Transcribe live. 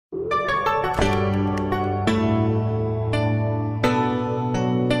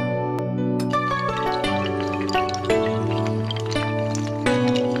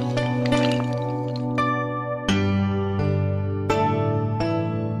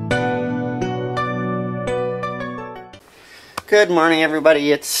Good morning,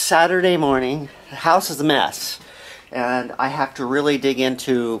 everybody. It's Saturday morning. The house is a mess, and I have to really dig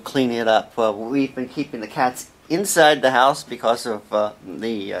into cleaning it up. We've been keeping the cats inside the house because of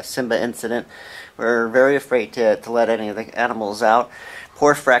the Simba incident. We're very afraid to let any of the animals out.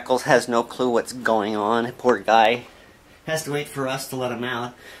 Poor Freckles has no clue what's going on. Poor guy has to wait for us to let him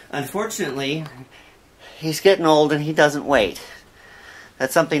out. Unfortunately, he's getting old and he doesn't wait.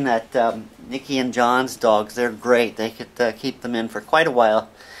 That's something that Nikki and John's dogs, they're great. They could keep them in for quite a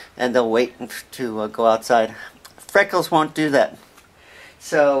while, and they'll wait to go outside. Freckles won't do that.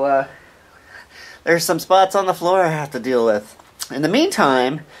 So there's some spots on the floor I have to deal with. In the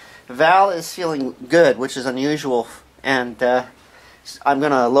meantime, Val is feeling good, which is unusual, and I'm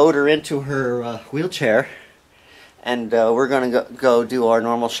going to load her into her wheelchair, and we're going to go do our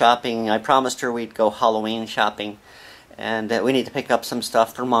normal shopping. I promised her we'd go Halloween shopping. And we need to pick up some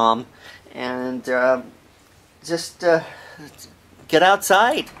stuff for Mom, and just get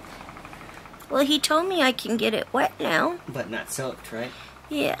outside. Well, he told me I can get it wet now. But not soaked, right?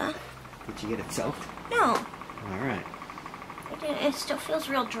 Yeah. Did you get it soaked? No. All right. It still feels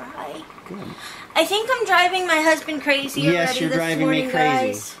real dry. Good. I think I'm driving my husband crazy already. Yes, you're this driving morning, me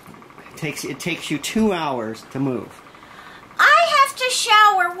crazy. Guys. It takes you 2 hours to move. I have to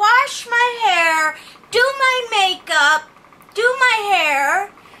shower, wash my hair, do my makeup, do my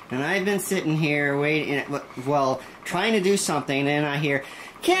hair. And I've been sitting here waiting, well, trying to do something, and I hear,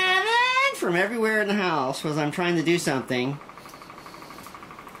 Kevin, from everywhere in the house as I'm trying to do something.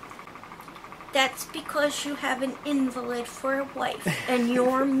 That's because you have an invalid for a wife, and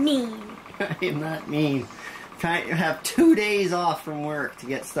you're mean. I am not mean. I have 2 days off from work to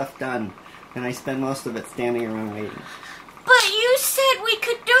get stuff done, and I spend most of it standing around waiting. But you said we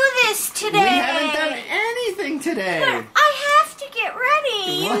could do this today. We haven't done anything today. But I have to get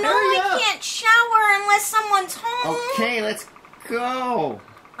ready. You know I can't shower unless someone's home. Okay, let's go.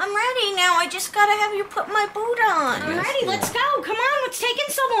 I'm ready now. I just gotta have you put my boot on. I'm ready. Let's go. Come on. What's taking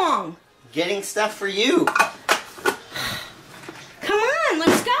so long? Getting stuff for you. Come on.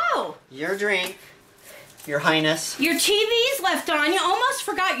 Let's go. Your drink, Your Highness. Your TV's left on. You almost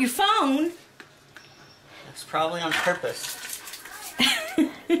forgot your phone. It's probably on purpose.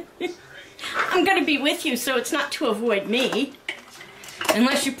 I'm going to be with you, so it's not to avoid me.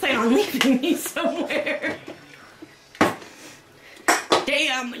 Unless you plan on leaving me somewhere.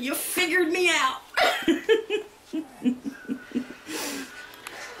 Damn, you figured me out.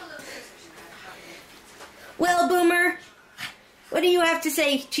 Well, Boomer, what do you have to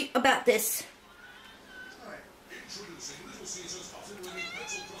say about this?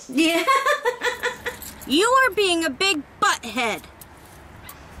 Yeah. You are being a big butthead.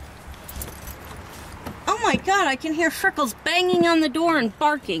 Oh my God, I can hear Freckles banging on the door and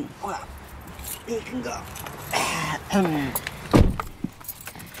barking. Well, you can go.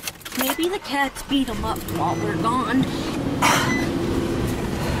 Maybe the cats beat him up while we're gone.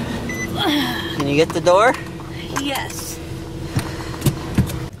 Can you get the door? Yes.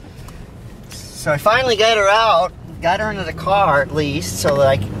 So I finally got her out. Got her into the car at least so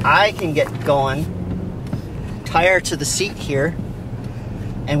that I can get going. Tie her to the seat here,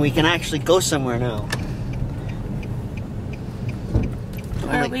 and we can actually go somewhere now.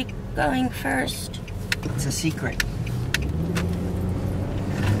 Where are we going first? It's a secret.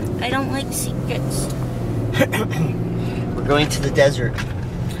 I don't like secrets. We're going to the desert.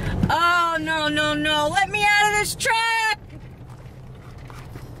 Oh, no, no, no. Let me out of this truck.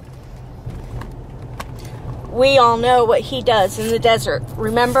 We all know what he does in the desert.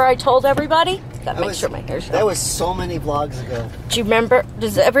 Remember I told everybody? Gotta make sure my hair's done. That was so many vlogs ago. Do you remember?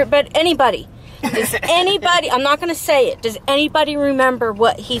 Does anybody, I'm not going to say it. Does anybody remember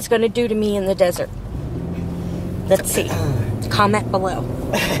what he's going to do to me in the desert? Let's see. Comment below.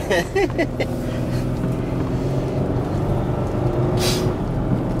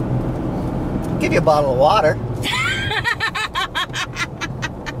 Give you a bottle of water.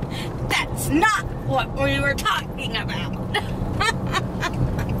 That's not what we were talking about.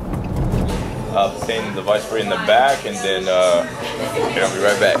 Obtain the vice spray in the back, and then I'll be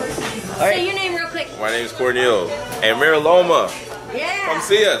right back. All right. Say your name real quick. My name is Cornel. And Mariloma, Yeah. come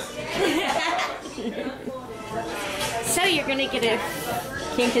see us. So you're gonna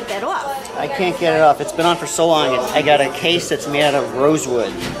can't get that off. I can't get it off. It's been on for so long. I got a case that's made out of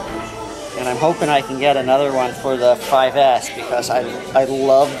rosewood. And I'm hoping I can get another one for the 5S because I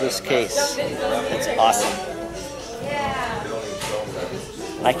love this case. It's awesome.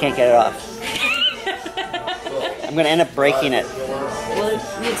 I can't get it off. I'm going to end up breaking it. Well,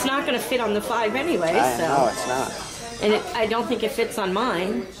 it's not going to fit on the 5 anyway, so. No, it's not. And I don't think it fits on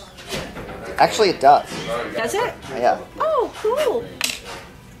mine. Actually, it does. Does it? Yeah. Oh, cool.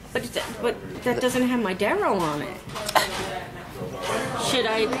 But that doesn't have my Darrow on it. Should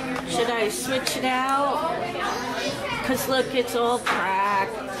I switch it out? Cause look, it's all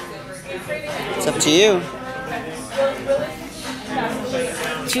cracked. It's up to you.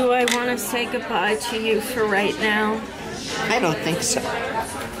 Do I want to say goodbye to you for right now? I don't think so.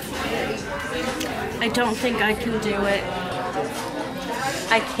 I don't think I can do it.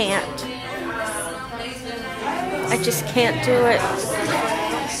 I can't. I just can't do it.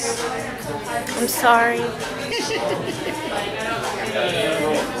 I'm sorry.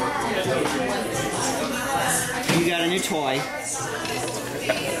 You got a new toy.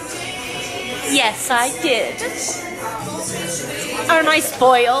 Yes, I did. Aren't I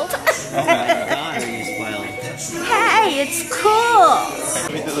spoiled? Oh my God, are you spoiled? Hey, it's cool.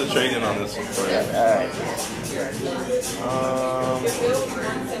 Let me do the trade-in on this one for you. Alright.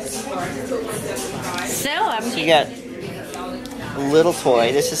 So you got a little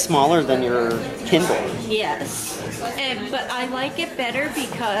toy. This is smaller than your Kindle. Yes. But I like it better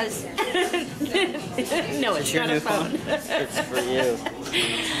because... no, it's not a phone. It's for you.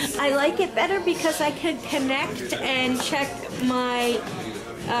 I like it better because I can connect and check my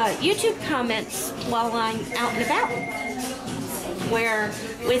YouTube comments while I'm out and about. Where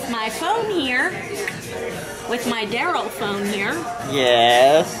with my phone here, with my Daryl phone here.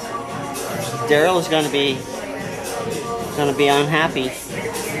 Yes. Daryl is going to be unhappy.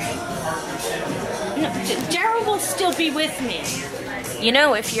 No, Daryl will still be with me. You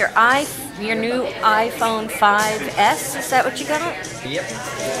know, if your new iPhone 5S, is that what you got? Yep.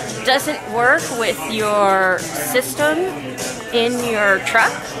 Doesn't work with your system in your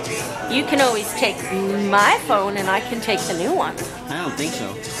truck, you can always take my phone and I can take the new one. I don't think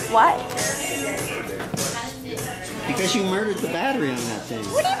so. Why? Because you murdered the battery on that thing.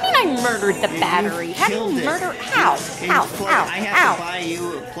 What do you mean I murdered the battery? How do you murder? How? How? I have to buy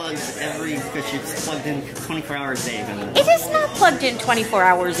you plugs because it's plugged in 24 hours a day. It is not plugged in 24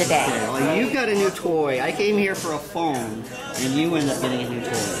 hours a day. Okay, well, you got a new toy. I came here for a phone, and you end up getting a new toy.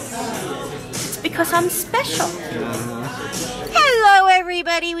 It's because I'm special. Hello,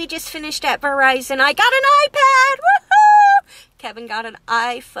 everybody. We just finished at Verizon. I got an iPad. Woohoo! Kevin got an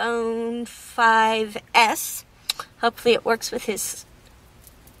iPhone 5S. Hopefully it works with his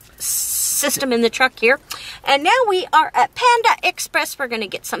system in the truck here. And now we are at Panda Express. We're going to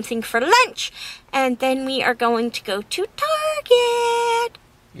get something for lunch. And then we are going to go to Target.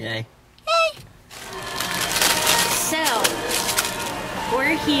 Yay. Yay. So,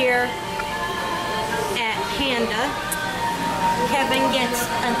 we're here at Panda. Kevin gets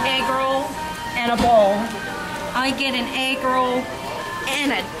an egg roll and a bowl. I get an egg roll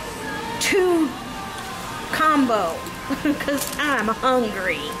and a 2 combo because I'm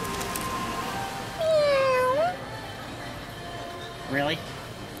hungry. Meow. Really?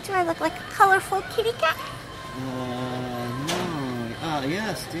 Do I look like a colorful kitty cat? No. Oh,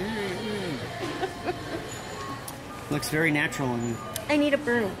 yes, dude. Looks very natural on you. I need a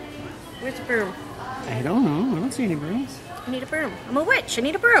broom. Where's the broom? I don't know. I don't see any brooms. I need a broom. I'm a witch. I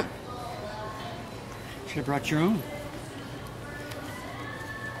need a broom. Should have brought your own.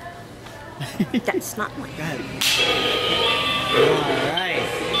 That's not mine. Go ahead. Alright.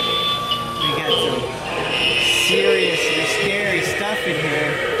 We got some seriously scary stuff in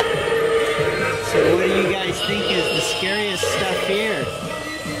here. So what do you guys think is the scariest stuff here?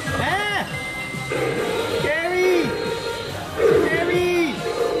 Ah! Gary! Gary!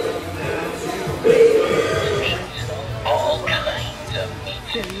 All kinds of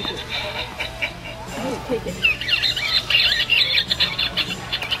meat. Take it.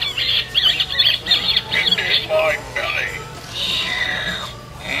 My belly.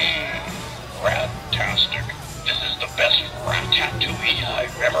 Rat-tastic. This is the best ratatouille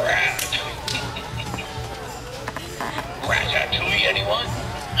I've ever had. Ratatouille, anyone?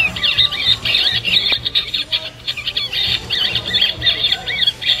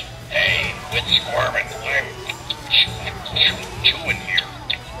 Hey, quit squirming. I'm chewing here.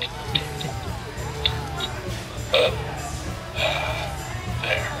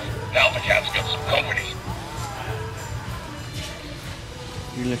 There. Now the cat's got some company.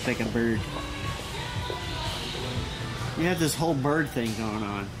 You look like a bird. You have this whole bird thing going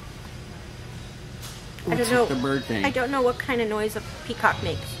on. I What's don't know. with the bird thing? I don't know what kind of noise a peacock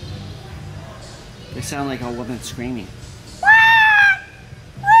makes. They sound like a woman screaming.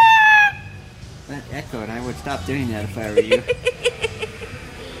 That echoed. I would stop doing that if I were you.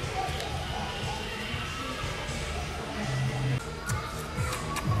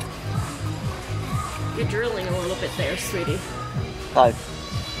 You're drilling a little bit there, sweetie. 5.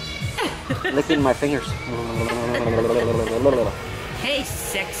 Licking my fingers. Hey,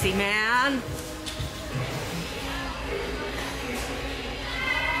 sexy man.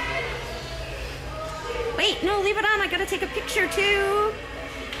 Wait, no, leave it on. I gotta take a picture too.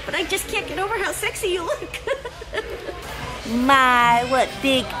 But I just can't get over how sexy you look. My, what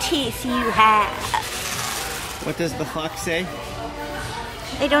big teeth you have. What does the fox say?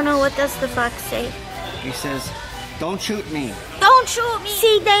 I don't know, what does the fox say? He says, don't shoot me. Don't shoot me.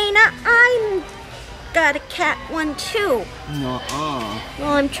 See, Dana, I'm got a cat one too. Nuh-uh.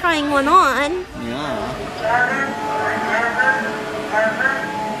 Well, I'm trying one on. Yeah.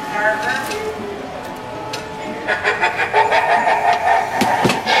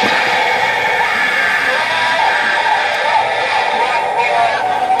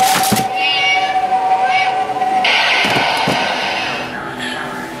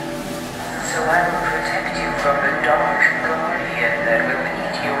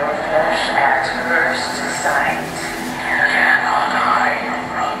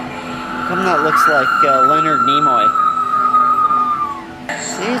 That looks like Leonard Nimoy.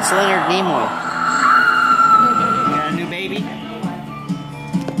 See, it's Leonard Nimoy. You got a new baby?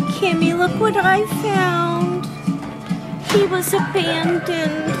 Kimmy, look what I found. He was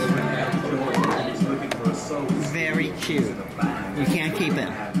abandoned. Very cute. You can't keep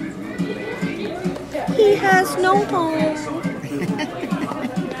him. He has no home.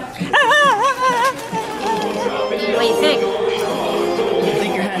 What do you think? I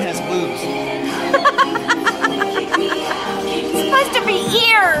think your hat has boobs. It's supposed to be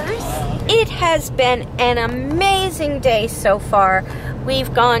ears. It has been an amazing day so far.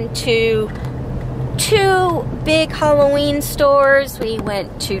 We've gone to 2 big Halloween stores. We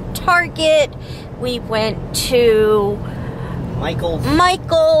went to Target. We went to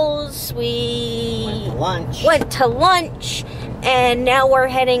Michael's. We went to lunch. And now we're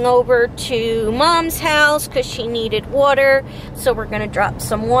heading over to Mom's house because she needed water. So we're going to drop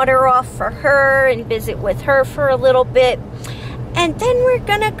some water off for her and visit with her for a little bit. And then we're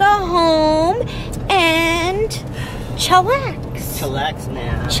going to go home and chillax. Chillax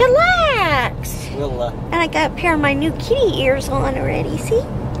now. Chillax. We'll, And I got a pair of my new kitty ears on already. See?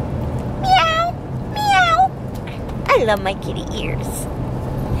 Meow. Meow. I love my kitty ears.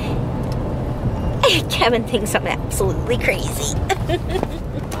 Kevin thinks I'm absolutely crazy.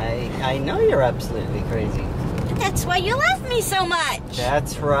 I know you're absolutely crazy. That's why you love me so much.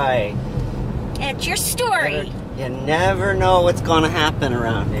 That's right. That's your story. You never know what's going to happen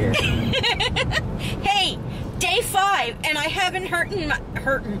around here. Hey, day 5, and I haven't hurting.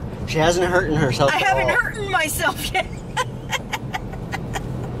 She hasn't hurting herself. I haven't hurting myself yet.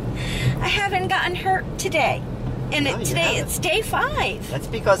 I haven't gotten hurt today. And today it's day 5. That's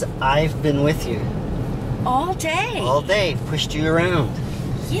because I've been with you. All day. All day. Pushed you around.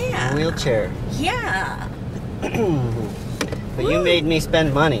 Yeah. In a wheelchair. Yeah. But you made me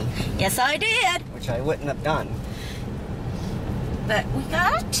spend money. Yes, I did. Which I wouldn't have done. But we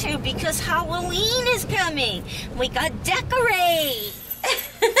got to because Halloween is coming. We got to decorate.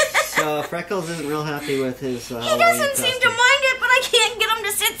 So Freckles isn't real happy with his He doesn't seem to mind it, but I can't get him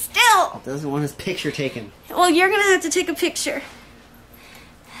to sit still. He doesn't want his picture taken. Well, you're going to have to take a picture.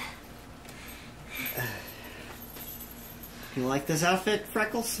 You like this outfit,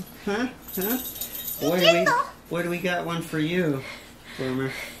 Freckles? Huh? Huh? Where do we got one for you, Boomer?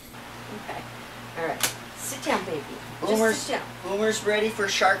 Okay. All right. Sit down, baby. Boomer's, Just sit down. Boomer's ready for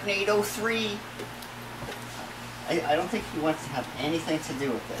Sharknado 3. I don't think he wants to have anything to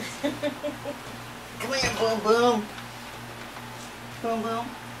do with this. Come here, Boom Boom. Boom Boom.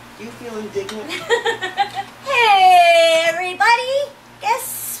 Do you feel indignant? Hey, everybody.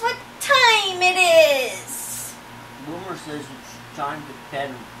 Guess what time it is? Boomer says it's time to pet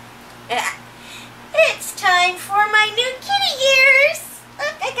him. It's time for my new kitty ears.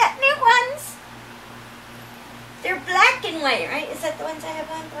 Look, I got new ones. They're black and white, right? Is that the ones I have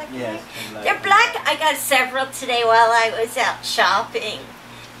on? Black and white? They're black. I got several today while I was out shopping.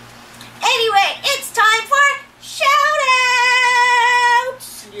 Anyway, it's time for shout-outs.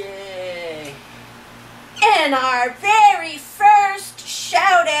 Yay. And our very first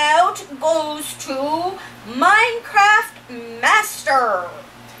shout-out goes to Minecraft Master.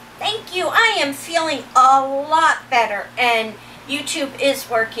 Thank you. I am feeling a lot better, and YouTube is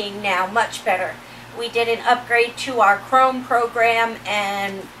working now much better. We did an upgrade to our Chrome program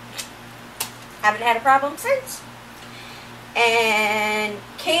and haven't had a problem since. And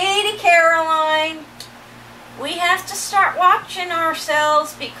Katie Caroline, we have to start watching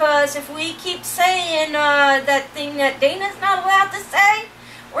ourselves because if we keep saying that thing that Dana's not allowed to say,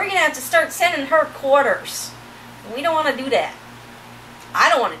 we're going to have to start sending her quarters. We don't want to do that. I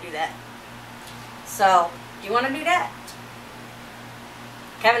don't want to do that. So, do you want to do that?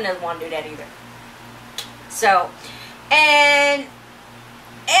 Kevin doesn't want to do that either. So, and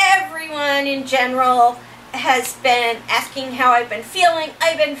everyone in general has been asking how I've been feeling.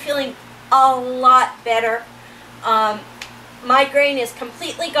 I've been feeling a lot better. Migraine is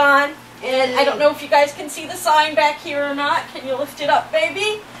completely gone. And I don't know if you guys can see the sign back here or not. Can you lift it up,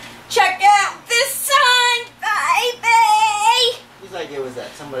 baby? Check out this sign, baby! Whose idea was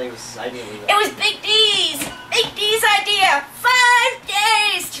that? Somebody's idea was that. It was Big D's! Big D's idea! 5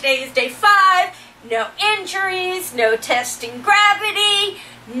 days! Today is day 5. No injuries, no testing gravity,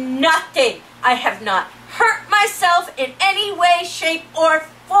 nothing. I have not hurt myself in any way, shape, or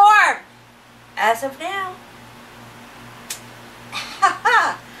form. As of now. Ha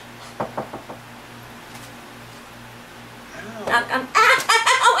ha!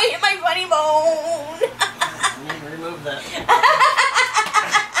 Ow, I hit my funny bone. Remove that.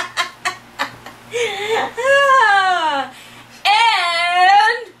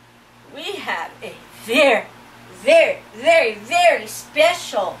 And we have a very, very, very, very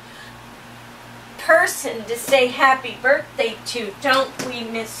special person to say happy birthday to, don't we,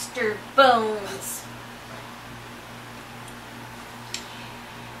 Mr. Bones?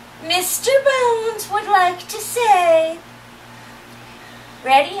 Mr. Bones would like to say,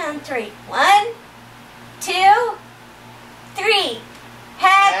 ready on 3. 1, 2, 3.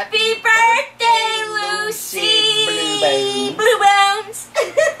 Happy birthday, Lucy Blue Bones.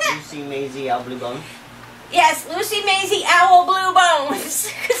 Lucy Maisie Owl Blue Bones. Yes, Lucy Maisie Owl Blue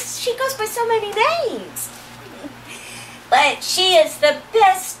Bones. Because she goes by so many names. But she is the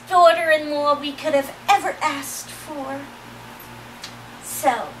best daughter-in-law we could have ever asked for.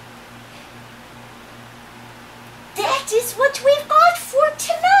 So, that is what we've got for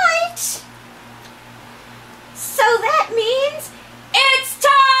tonight. So that means it's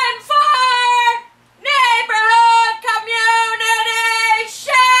time for Neighborhood Community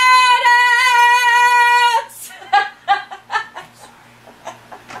Shoutouts!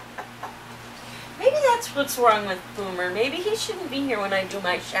 Maybe that's what's wrong with Boomer. Maybe he shouldn't be here when I do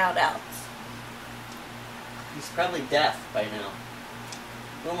my shoutouts. He's probably deaf by now.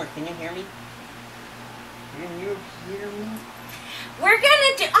 Boomer, can you hear me? Can you hear me? We're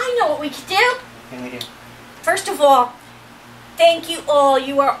gonna do, I know what we can do. What can we do? First of all, thank you all.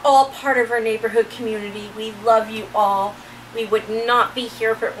 You are all part of our neighborhood community. We love you all. We would not be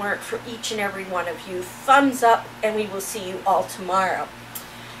here if it weren't for each and every one of you. Thumbs up, and we will see you all tomorrow.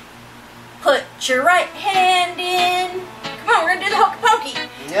 Put your right hand in. Come on, we're gonna do the hokey pokey.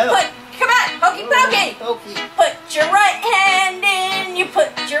 No. Come on, hokey pokey. Pokie. Put your right hand in. You put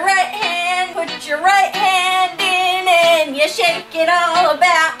your right hand. Put your right hand in, and you shake it all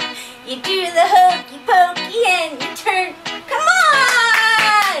about. You do the hokey pokey and you turn. Come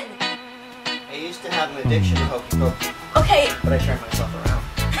on! I used to have an addiction to hokey pokey, Okay. but I turned myself around.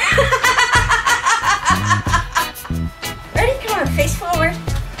 Ready? Come on, face forward.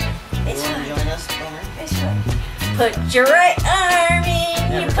 You Face want to forward. join us, Boomer? Face forward. Put your right arm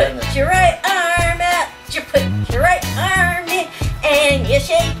in. You Never done put this. your right arm out. You put your right arm in, and you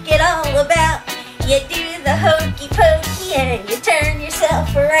shake it all about. You do the hokey pokey and you turn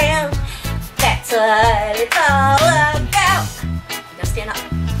yourself around. That's what it's all about. Now stand up.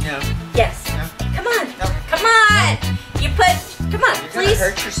 No. Yes. No. Come on. No. Come on. You put. Come on, You're please.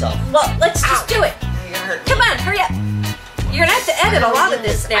 gonna hurt yourself. Well, let's just do it. No, you're gonna hurt. Come on, hurry up. You're gonna have to edit a lot of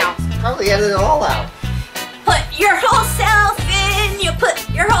this now. Probably edit it all out. Put your whole self